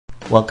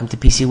Welcome to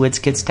PC Wiz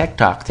Kids Tech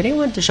Talk. Today I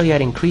wanted to show you how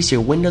to increase your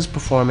Windows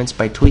performance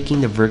by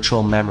tweaking the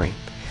virtual memory.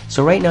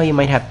 So right now you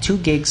might have 2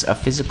 gigs of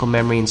physical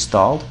memory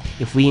installed.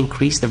 If we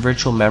increase the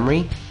virtual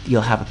memory,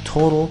 you'll have a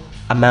total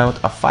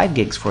amount of 5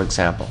 gigs, for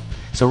example.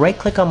 So right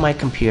click on my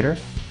computer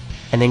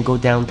and then go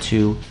down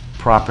to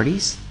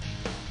Properties,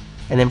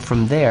 and then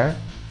from there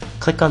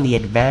click on the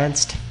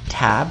Advanced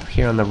tab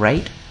here on the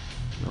right.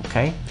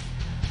 Okay.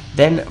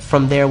 Then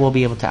from there we'll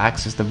be able to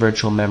access the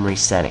virtual memory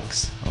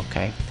settings.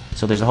 Okay.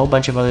 So there's a whole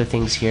bunch of other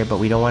things here, but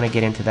we don't want to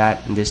get into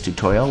that in this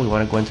tutorial. We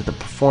want to go into the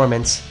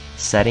performance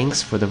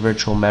settings for the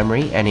virtual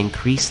memory and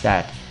increase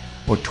that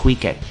or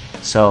tweak it.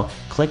 So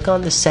click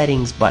on the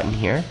settings button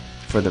here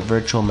for the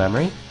virtual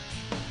memory.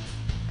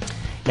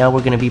 Now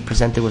we're going to be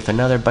presented with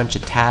another bunch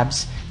of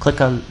tabs.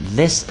 Click on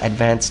this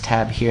advanced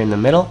tab here in the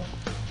middle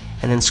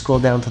and then scroll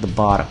down to the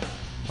bottom.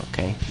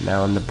 Okay,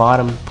 now in the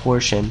bottom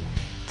portion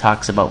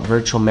talks about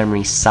virtual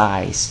memory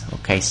size.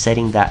 Okay,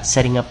 setting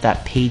up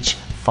that page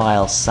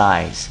file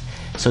size.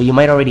 So you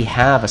might already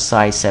have a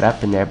size set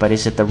up in there, but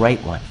is it the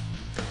right one?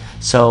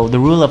 So the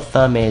rule of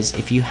thumb is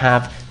if you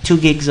have 2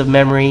 gigs of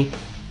memory,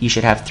 you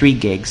should have 3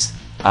 gigs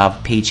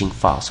of paging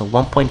file. So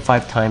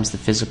 1.5 times the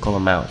physical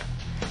amount.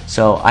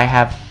 So I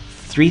have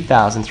 3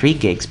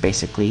 gigs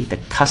basically, the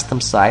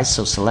custom size.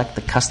 So select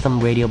the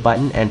custom radio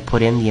button and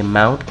put in the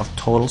amount of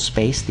total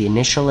space. The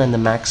initial and the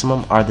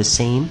maximum are the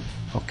same.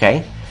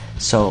 Okay,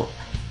 so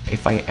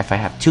if I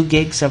have 2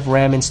 gigs of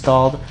RAM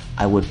installed,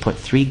 I would put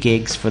 3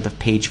 gigs for the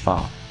page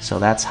file. So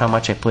that's how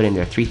much I put in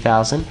there,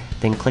 3000.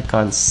 Then click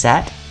on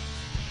Set,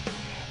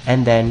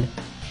 and then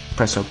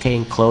press OK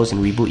and close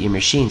and reboot your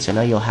machine. So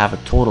now you'll have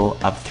a total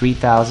of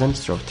 3000,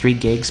 so 3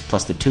 gigs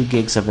plus the 2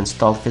 gigs of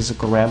installed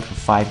physical RAM for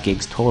 5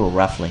 gigs total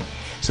roughly.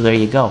 So there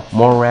you go,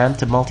 more RAM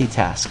to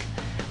multitask.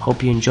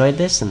 Hope you enjoyed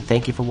this and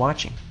thank you for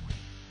watching.